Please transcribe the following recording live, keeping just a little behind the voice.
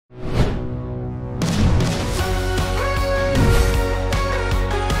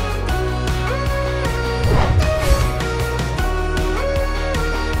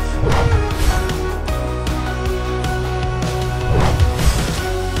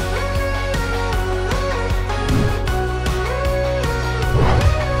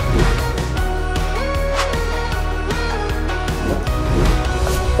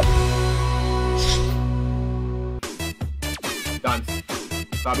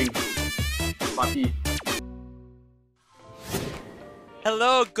Coming party.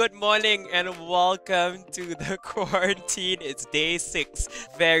 Hello, good morning, and welcome to the quarantine. It's day 6.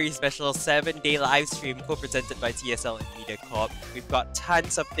 Very special 7-day live stream co-presented by TSL and Mediacorp. We've got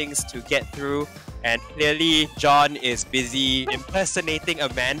tons of things to get through, and clearly John is busy impersonating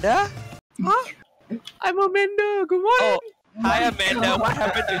Amanda. Huh? I'm Amanda. Good morning. Oh, hi Amanda. What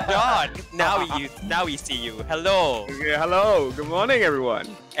happened to John? Now we see you. Hello. Okay, hello. Good morning, everyone.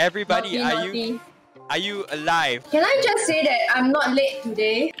 Everybody, Naughty. are you alive? Can I just say that I'm not late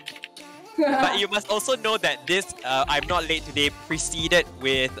today? But you must also know that this I'm not late today preceded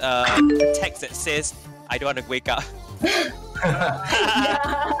with a text that says I don't want to wake up.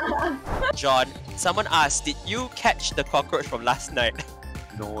 John, someone asked, did you catch the cockroach from last night?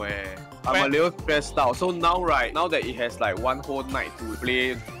 No way. I'm a little stressed out. So now that it has like one whole night to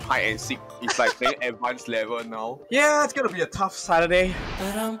play hide and seek, it's like playing advanced level now. Yeah, it's gonna be a tough Saturday.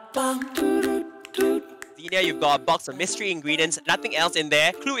 Xenia, you've got a box of mystery ingredients, nothing else in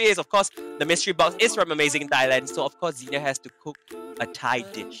there. Clue is, of course, the mystery box is from Amazing Thailand, so of course Xenia has to cook a Thai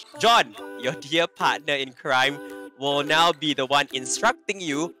dish. John, your dear partner in crime, will now be the one instructing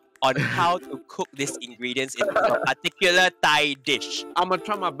you on how to cook these ingredients in a particular Thai dish. I'm gonna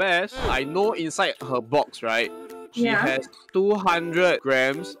try my best. I know inside her box, right? She Yeah. has 200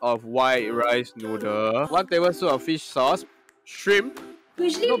 grams of white rice noodle, 1 tablespoon of fish sauce, shrimp.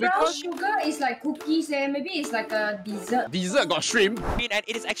 Usually No, brown because- sugar is like cookies, maybe it's like a dessert. Dessert got shrimp. And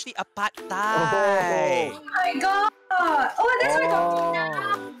it is actually a pad Thai. Oh my god! Oh, that's why I got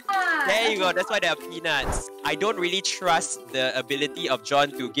peanuts. There you go, that's why there are peanuts. I don't really trust the ability of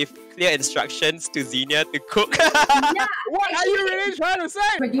John to give clear instructions to Xenia to cook. Yeah, What are you really trying to say?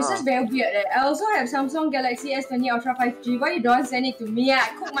 producer's very weird. I also have Samsung Galaxy S20 Ultra 5G. Why you don't send it to me? I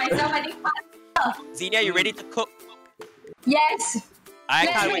cook myself. I think. Xenia, you ready to cook? Yes. I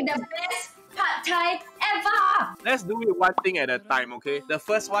Let's can't make wait. the best pad Thai ever. Let's do it one thing at a time, okay? The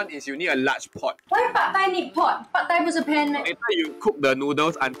first one is you need a large pot. Why pad Thai need pot? Pad Thai was a pan. Later you cook the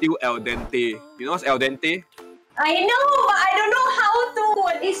noodles until al dente. You know what's al dente? I know, but I don't know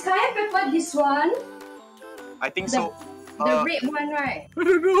how to. Is cayenne pepper this one? I think so. The red one, right? I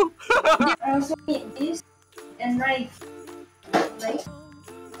don't know. I also need this and knife.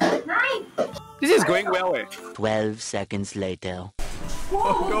 Knife. This is going well, eh? 12 seconds later.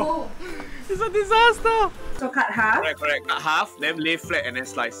 Whoa, no. It's a disaster. So cut half. Correct. Cut half, then lay flat and then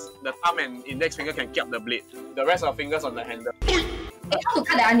slice. The thumb and index finger can keep the blade. The rest of fingers on the handle. Hey, how to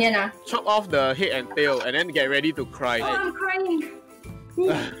cut the onion? Chop off the head and tail and then get ready to cry. Oh, I'm crying.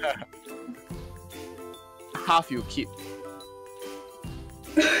 Half you keep.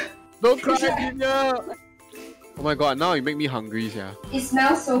 Don't cry, Xenia. Oh my god, now you make me hungry, yeah. It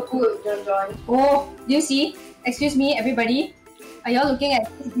smells so good, John. Oh, do you see? Excuse me, everybody. Are y'all looking at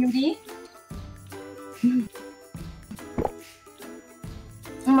this beauty?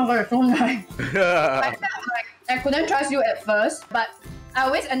 Oh my god, it's so nice. I felt like I couldn't trust you at first, but I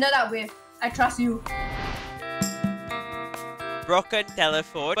always ended up with I trust you. Broken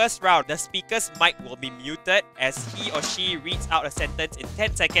telephone. First round, the speaker's mic will be muted as he or she reads out a sentence in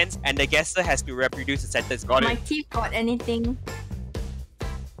 10 seconds and the guesser has to reproduce the sentence. Got My it. teeth got anything?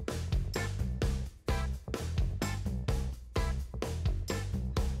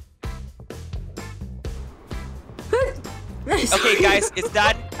 Okay guys, it's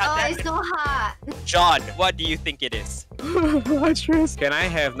done. Oh, it's so hard. John, what do you think it is? I'm stressed. Can I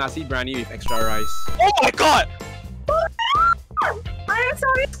have nasi biryani with extra rice? Oh my god! I'm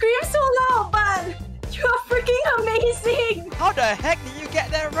sorry, scream so loud, but you are freaking amazing. How the heck did you get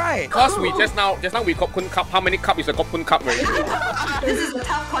that right? Cause we just now we got kun cup. How many cup is a kun cup, right? This is a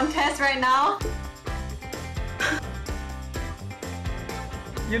tough contest right now.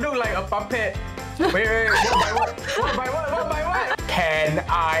 You look like a puppet. Wait, what by what? Can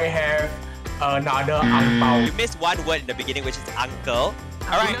I have another ang pao? You missed one word in the beginning, which is uncle.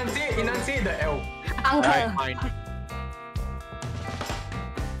 Alright. Enunciate the L. Uncle. Alright, fine.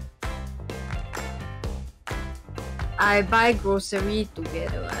 I buy grocery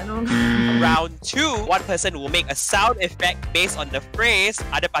together. I don't know. Round 2, one person will make a sound effect based on the phrase,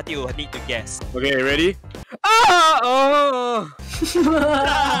 other party will need to guess. Okay, ready? Ah! Oh!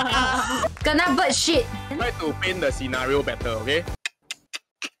 Kena bird shit. Try to paint the scenario better, okay?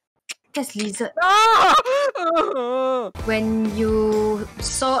 That's lizard. Ah! When you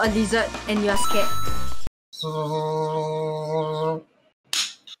saw a lizard and you are scared.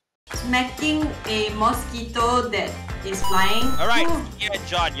 Smacking a mosquito that is flying. Alright, Xenia and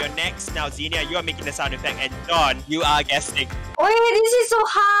John, you're next. Now Xenia, you are making the sound effect and John, you are guessing. Oh, this is so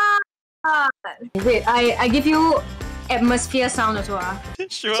hard. Wait, I give you atmosphere sound also.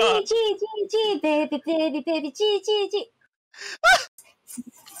 Sure. G, baby, baby, baby, G.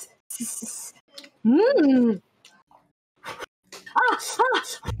 Mmm.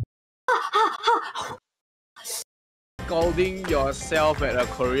 Scalding yourself at a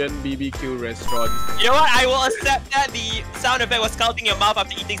Korean BBQ restaurant. You know what? I will accept that the sound effect was scalding your mouth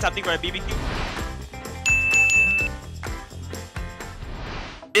after eating something from a BBQ.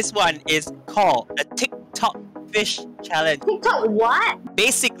 This one is called a TikTok fish challenge. TikTok what?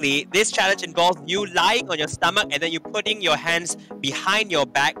 Basically, this challenge involves you lying on your stomach and then you putting your hands behind your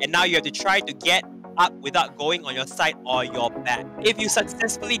back, and now you have to try to get up without going on your side or your back. If you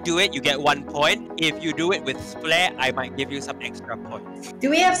successfully do it, you get 1 point. If you do it with flair, I might give you some extra points. Do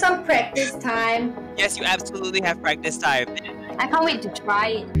we have some practice time? Yes, you absolutely have practice time. I can't wait to try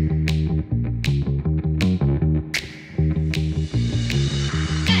it.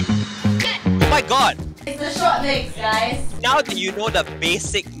 Oh my god! It's the short legs, guys. Now that you know the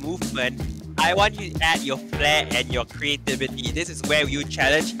basic movement, I want you to add your flair and your creativity. This is where you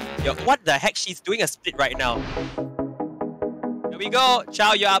challenge your... What the heck? She's doing a split right now. Here we go.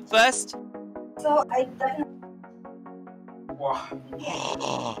 Chow, you're up first. So I done. Wow.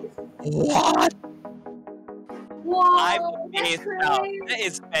 What? Wow, I'm that's amazed now. great. That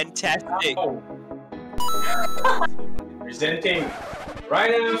is fantastic. Oh. Presenting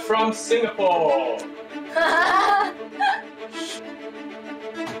Ryder from Singapore.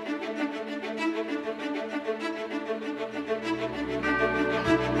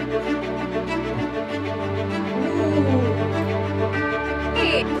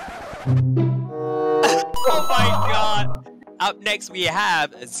 Oh my god. Up next we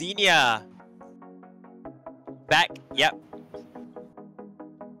have Xenia. Back, yep.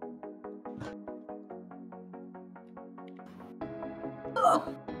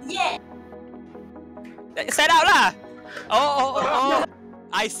 Yeah. Set out lah. Oh.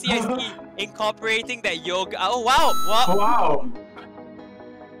 I see. Incorporating that yoga. Oh wow. Wow. Wow.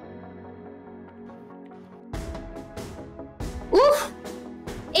 Oof!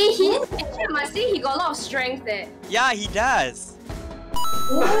 Actually, I must say he got a lot of strength there. Yeah, he does.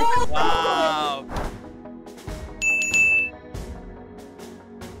 Ooh. Wow.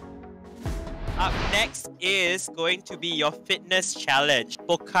 Up next is going to be your fitness challenge.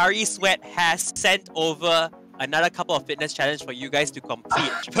 Pocari Sweat has sent over another couple of fitness challenges for you guys to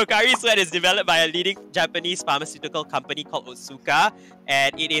complete. Pocari Sweat is developed by a leading Japanese pharmaceutical company called Otsuka,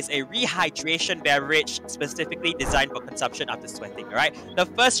 and it is a rehydration beverage specifically designed for consumption after sweating. Alright, the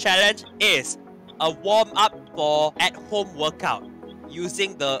first challenge is a warm-up for at-home workout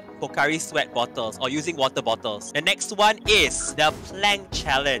using the Pocari Sweat bottles or using water bottles. The next one is the plank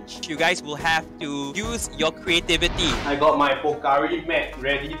challenge. You guys will have to use your creativity. I got my Pocari mat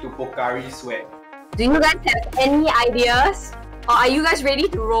ready to Pocari Sweat. Do you guys have any ideas? Or are you guys ready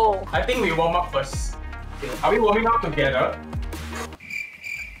to roll? I think we warm up first. Okay. Are we warming up together?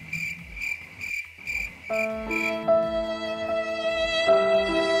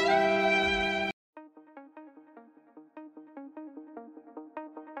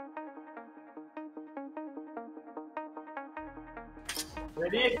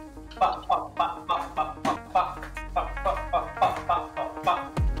 Ready?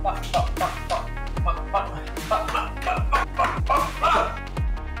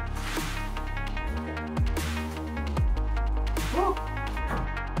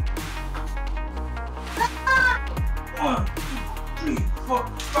 One, two, 3, 4,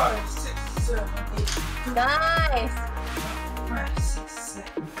 5, 6, 7, 8. Nice! 5, 6,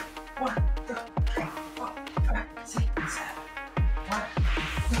 7. 1, 2, 3, 4, 5, 6, 7. 1,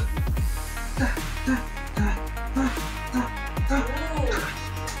 2,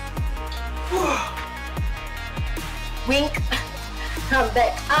 Wink. Come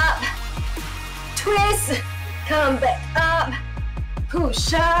back up. Twist. Come back up.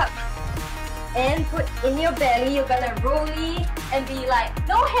 Push up. And put in your belly. You're gonna rolly and be like,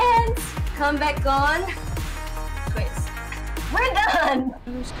 no hands. Come back on. Twist. We're done.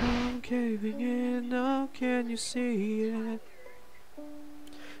 Come caving in now, can you see it?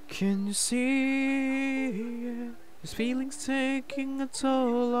 Can you see it? This feeling's taking a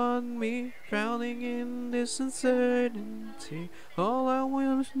toll on me, drowning in this uncertainty. All I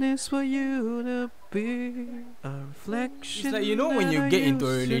want is for you to be a reflection. It's like, you know, when you get into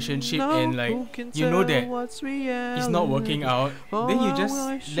a relationship and like you know that it's not working out, then you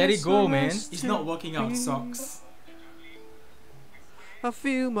just let it go, man. It's not working out, socks. I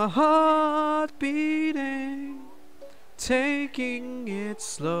feel my heart beating, taking it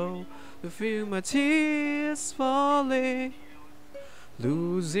slow. I feel my tears falling,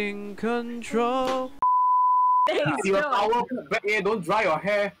 losing control. Thanks, You have John. towel back here, don't dry your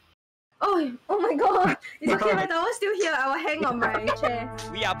hair. Oh my god. It's okay, my towel's still here. I will hang on my chair.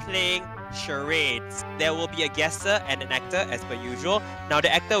 We are playing charades. There will be a guesser and an actor as per usual. Now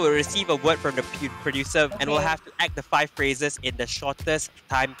the actor will receive a word from the producer and will have to act the 5 phrases in the shortest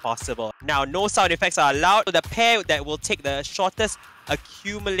time possible. Now no sound effects are allowed. So the pair that will take the shortest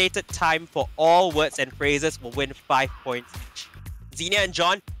accumulated time for all words and phrases will win 5 points each. Xenia and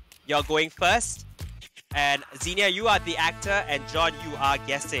John, you're going first. And Xenia, you are the actor, and John, you are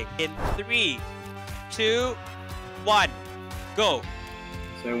guessing. In 3, 2, 1, go.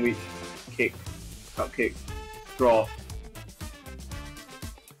 Sandwich, cake, cupcake, straw,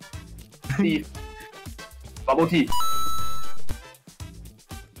 tea, bubble tea.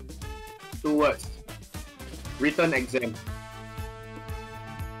 2 words. Written exam.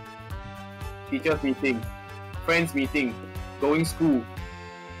 Teachers meeting. Friends meeting. Going school.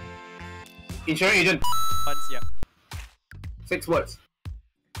 Insurance agent. Once, yeah. 6 words.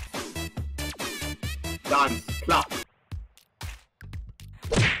 Dance, club.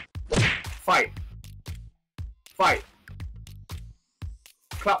 Fight. Fight.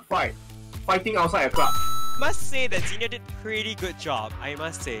 Club fight. Fighting outside a club. Must say that Xenia did pretty good job, I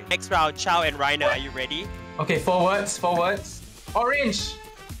must say. Next round, Chow and Rainer, are you ready? Okay, 4 words, 4 words. Orange.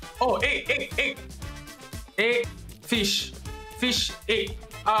 Oh, egg. Egg, fish. Fish, egg.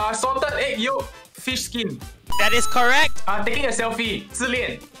 Salted egg yolk, fish skin. That is correct. Taking a selfie, 自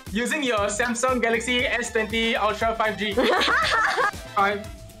恋. Using your Samsung Galaxy S20 Ultra 5G. 5.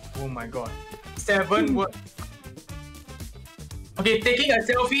 Oh my god. 7 words. Okay, taking a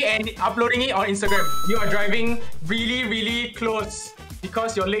selfie and uploading it on Instagram. You are driving really, really close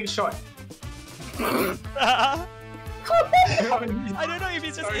because your leg's short. I don't know if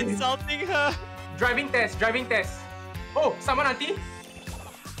he's just insulting her. Driving test. Oh, someone auntie?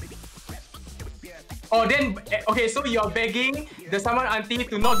 Oh, then, okay, so you're begging the someone auntie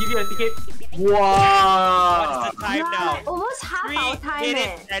to not give you a ticket. Wow! What's the time now? Almost half 3 our time.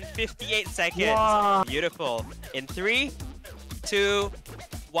 minutes and 58 seconds. Wow. Beautiful. In 3, 2,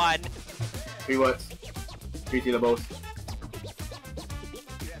 1. 3 words. 3 syllables.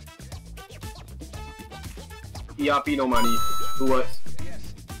 ERP no money. 2 words.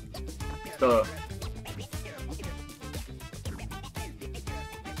 Stir.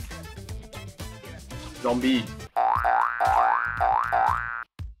 Zombie.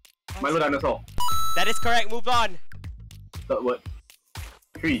 Milo dinosaur. That is correct. Move on. 3rd word.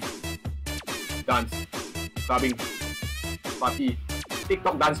 Tree. Dance. Clubbing. Party.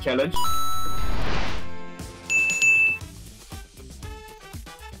 TikTok dance challenge.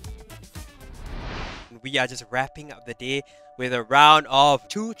 We are just wrapping up the day with a round of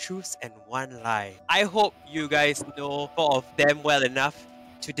 2 truths and 1 lie. I hope you guys know 4 of them well enough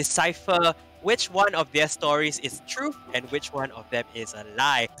to decipher which one of their stories is truth and which one of them is a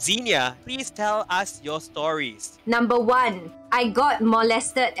lie. Xenia, please tell us your stories. Number 1, I got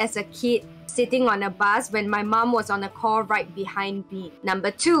molested as a kid sitting on a bus when my mom was on a call right behind me.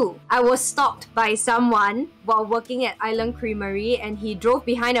 Number 2, I was stalked by someone while working at Island Creamery and he drove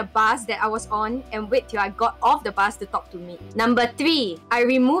behind a bus that I was on and wait till I got off the bus to talk to me. Number 3, I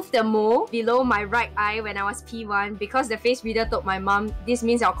removed the mole below my right eye when I was P1 because the face reader told my mom this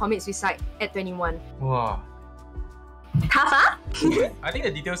means I'll commit suicide at 21. Wow. Tough, huh? I think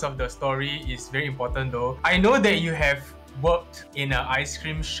the details of the story is very important though. I know that you have worked in an ice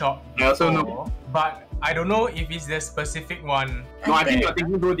cream shop before, I also know. but I don't know if it's the specific one. No, I think you're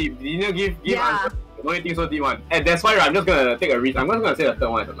thinking so deep. Did you give Yeah. answer? Don't you think so deep one? And that's why I'm just gonna take a risk. I'm just gonna say the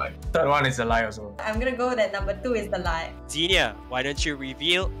 3rd one is a lie. 3rd one is a lie also. I'm gonna go that number 2 is the lie. Xenia, why don't you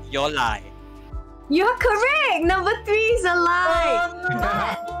reveal your lie? You're correct! Number 3 is a lie! Oh,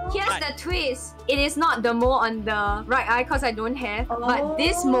 no. Here's the twist. It is not the mole on the right eye because I don't have, but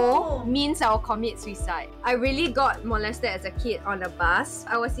this mole means I'll commit suicide. I really got molested as a kid on a bus.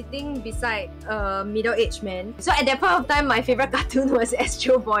 I was sitting beside a middle-aged man. So at that point of time, my favorite cartoon was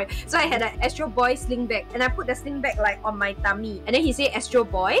Astro Boy. So I had an Astro Boy sling bag and I put the sling bag like on my tummy. And then he said Astro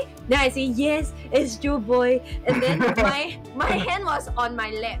Boy. Then I say yes, Astro Boy. And then my hand was on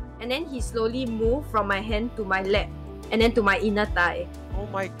my lap. And then he slowly moved from my hand to my lap. And then to my inner thigh. Oh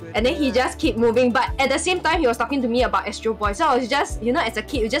my goodness. And then he just keep moving, but at the same time he was talking to me about Astro Boy. So I was just, you know, as a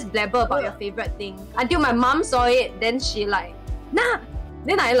kid you just blabber about your favorite thing. Until my mom saw it, then she like, nah!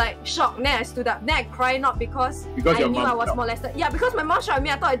 Then I like shocked, then I stood up. Then I cried not because I your knew mom I was shocked. molested. Yeah, because my mom shot at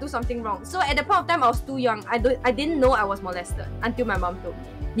me, I thought I do something wrong. So at the point of time I was too young. I didn't know I was molested until my mom told me.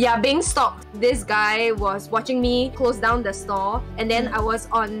 Yeah, being stalked. This guy was watching me close down the store and then I was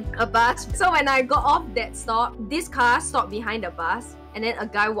on a bus. So when I got off that stop, this car stopped behind the bus and then a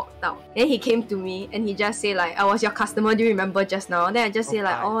guy walked out. Then he came to me and he just say like, I was your customer, do you remember just now? Then I just say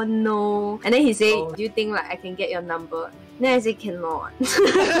like, oh no. And then he say, do you think like I can get your number? Then I say, cannot.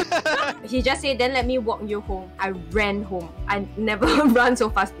 He just said, then let me walk you home. I ran home. I never run so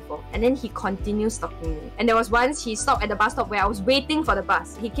fast before. And then he continued stalking me. And there was once he stopped at the bus stop where I was waiting for the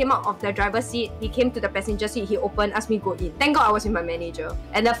bus. He came out of the driver's seat. He came to the passenger seat. He opened, asked me go in. Thank God I was with my manager.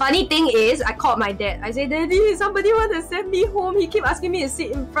 And the funny thing is, I called my dad. I said, Daddy, somebody want to send me home. He keep asking me to sit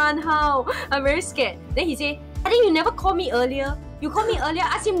in front. How? I'm very scared. Then he said, Daddy, you never called me earlier. You called me earlier,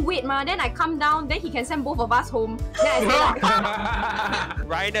 ask him wait ma, then I come down, then he can send both of us home. Then I say like,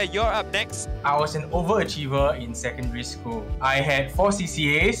 Rainer, you're up next. I was an overachiever in secondary school. I had 4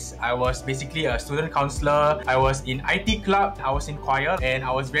 CCAs. I was basically a student councillor. I was in IT club. I was in choir, and I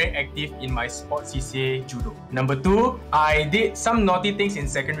was very active in my sports CCA, judo. Number 2, I did some naughty things in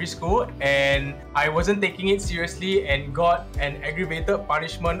secondary school, and I wasn't taking it seriously and got an aggravated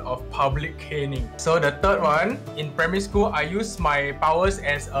punishment of public caning. So the third one, in primary school, I used my powers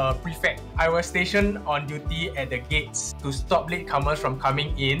as a prefect. I was stationed on duty at the gates to stop latecomers from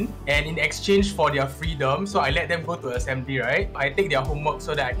coming in, and in exchange for their freedom, so I let them go to assembly, right? I take their homework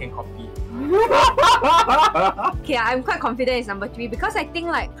so that I can copy. okay, I'm quite confident it's number 3 because I think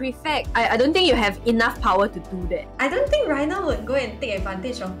like prefect, I don't think you have enough power to do that. I don't think Rainer would go and take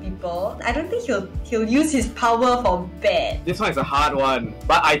advantage of people. I don't think he'll use his power for bad. This one is a hard one,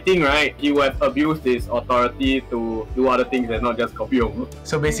 but I think right, he would have abused his authority to do other things and not just copy over.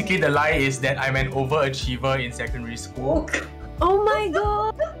 So basically the lie is that I'm an overachiever in secondary school. Oh my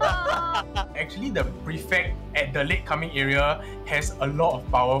god! Actually, the prefect at the late coming area has a lot of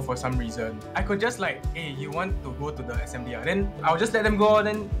power for some reason. I could just like, hey, you want to go to the assembly? Then I'll just let them go,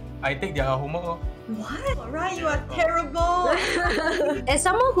 then I take their homework. What? Right, you are terrible. As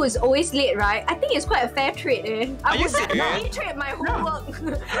someone who's always late, right, I think it's quite a fair trade. I would definitely trade my homework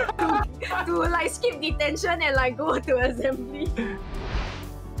to like skip detention and like go to assembly.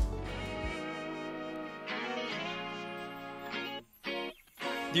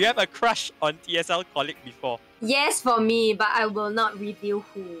 Do you have a crush on TSL colleague before? Yes, for me, but I will not reveal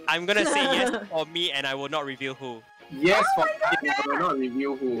who. I'm gonna say yes for me and I will not reveal who. Yes, for me, I will not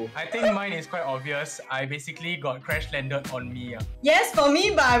reveal who. I think mine is quite obvious. I basically got crash landed on me. Yes, for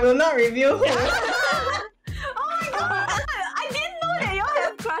me, but I will not reveal who. Oh my god! I didn't know that y'all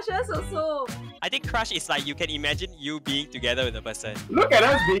have crushes also. I think crush is like you can imagine you being together with a person. Look at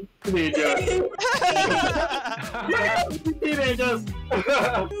us being teenagers. Teenagers.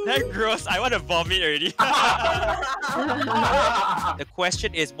 That's gross. I want to vomit already. The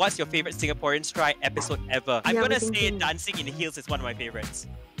question is, what's your favorite Singaporeans Try episode ever? I'm gonna say Dancing in Heels is one of my favorites.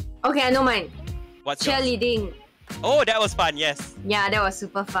 Okay, I know mine. What's yours? Cheerleading. Oh, that was fun, yes. Yeah, that was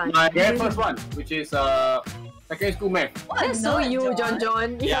super fun. My very first one, which is secondary school math. That's so you,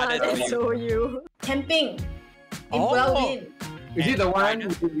 John. Yeah, that's so you. Camping in Oh. Pulau Is it the one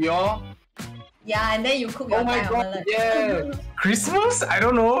with your... Yeah, and then you cook your Oh my Thai god, omelette. yes! Christmas? I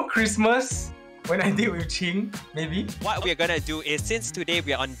don't know. Christmas? When I did with Ching, maybe? What we're gonna do is, since today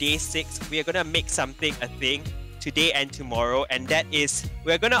we're on day 6, we're gonna make something a thing today and tomorrow, and that is,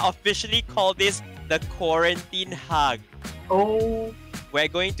 we're gonna officially call this the quarantine hug. Oh... We're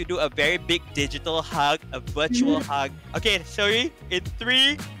going to do a very big digital hug, a virtual hug. Okay, shall we? In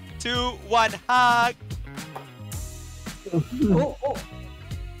 3, 2, 1, hug!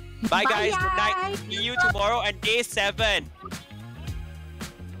 Bye guys, good night. See you tomorrow on day 7.